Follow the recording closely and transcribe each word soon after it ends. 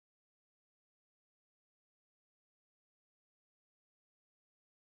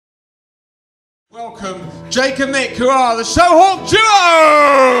Welcome, Jake and Mick, who are the Showhawk duo!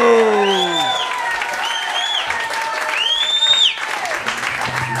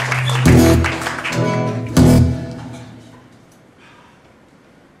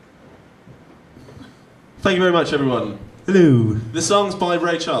 Thank you very much, everyone. Hello. This song's by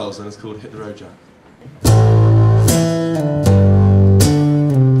Ray Charles and it's called Hit the Road Jack.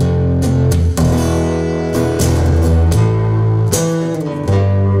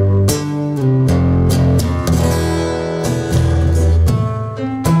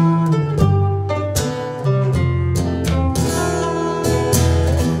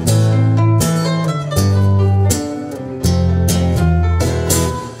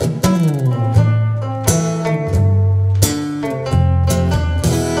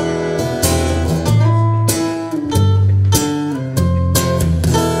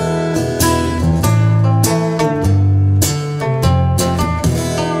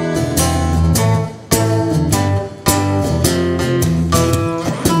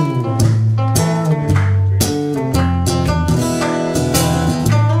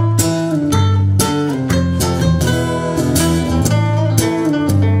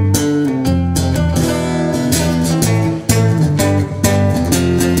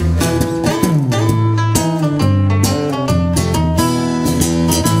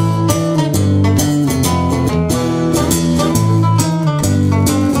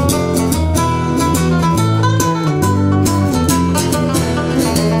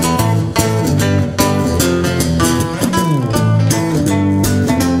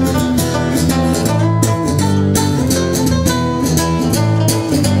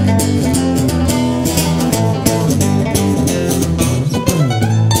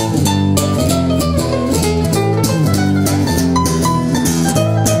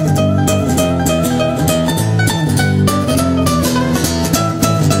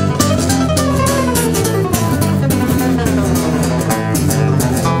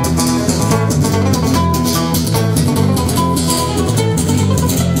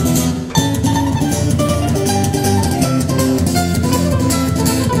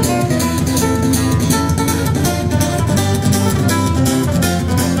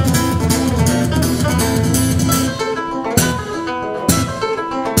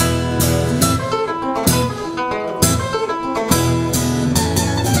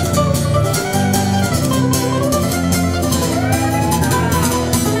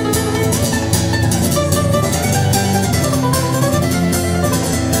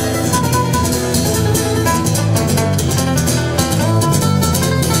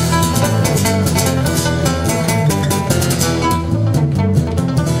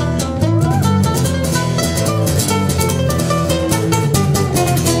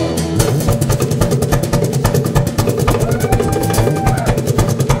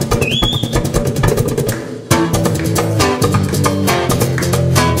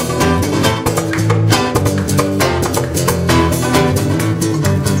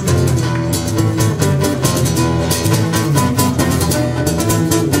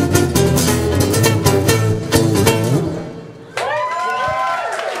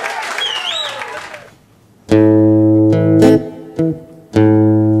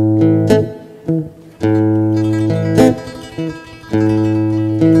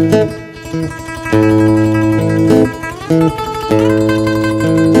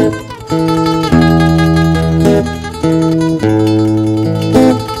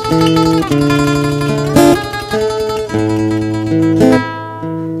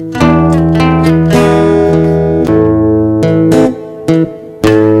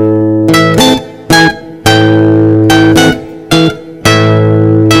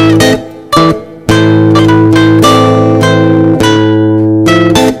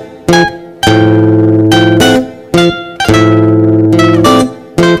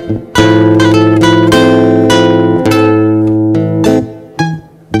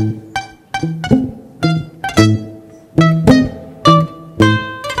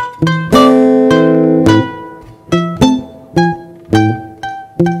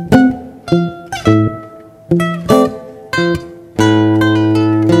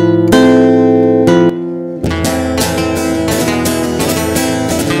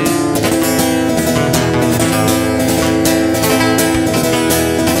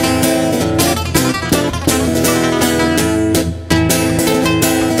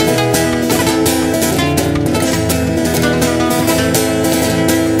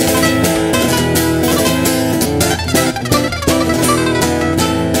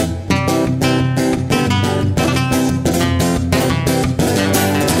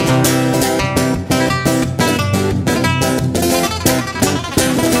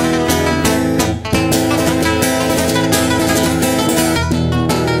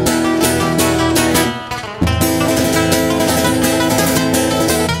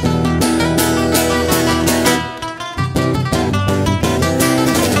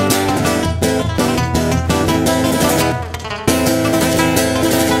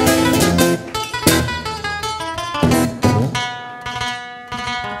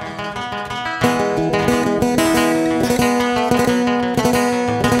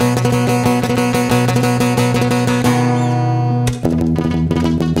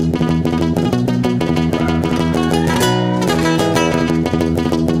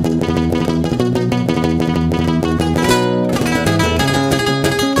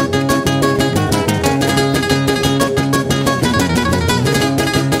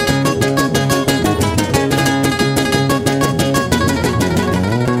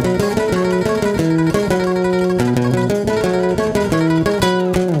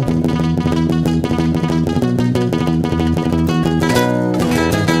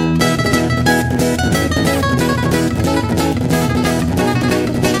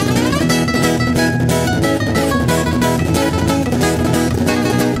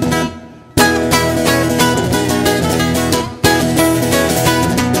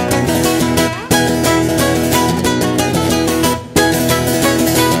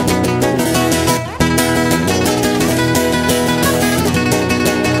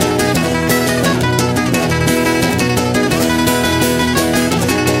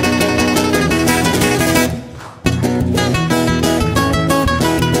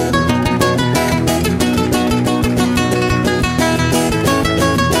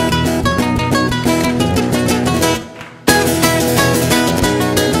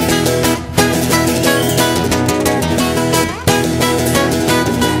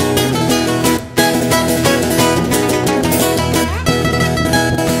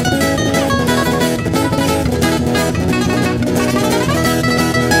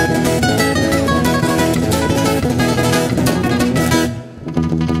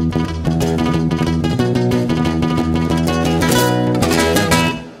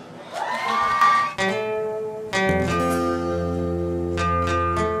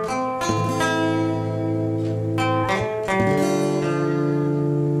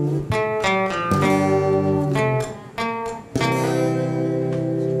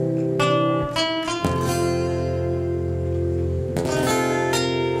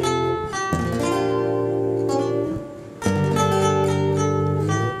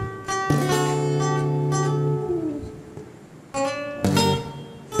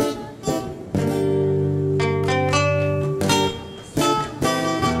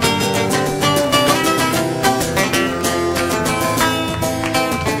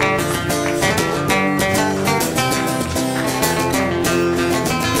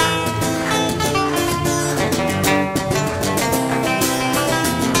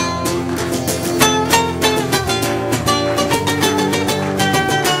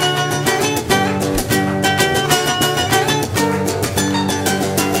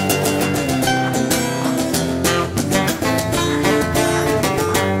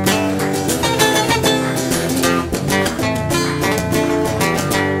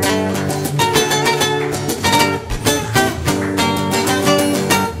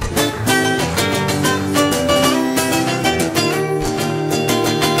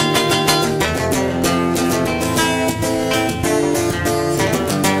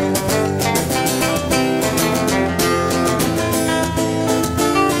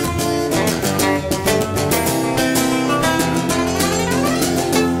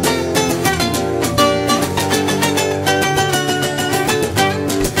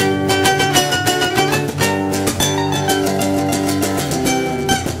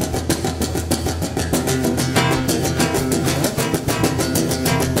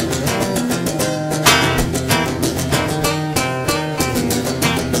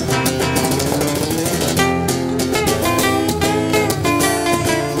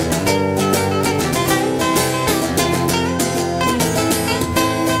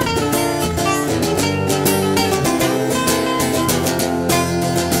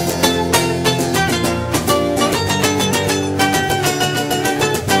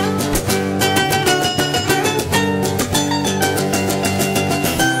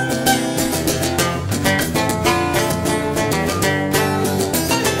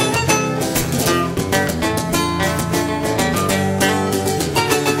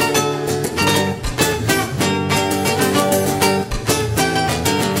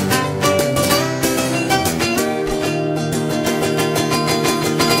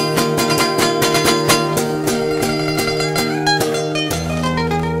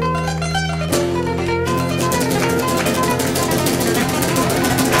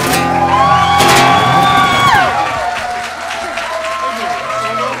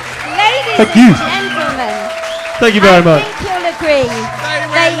 Thank you. Gentlemen, Thank you very much. I think you'll agree. where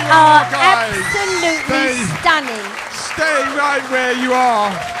They you are guys. absolutely stunning. Stay right where you are.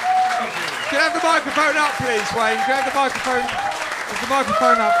 Can I have the microphone up, please, Wayne? Can I have the microphone? Is the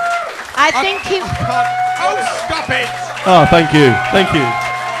microphone up? I think you. Oh, stop it! Oh, thank you. Thank you.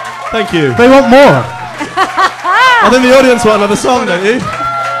 Thank you. They want more. I think the audience want another song, don't you?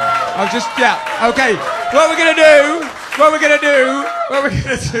 I'll just, yeah, okay. What we're gonna do,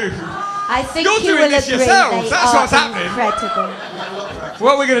 I think You're you doing will this agree. yourselves, They that's are what's happening. incredible.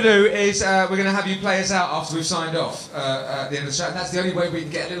 what we're gonna do is we're gonna have you play us out after we've signed off at the end of the show. And that's the only way we can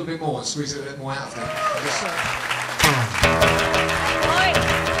get a little bit more and squeeze a little bit more out of them.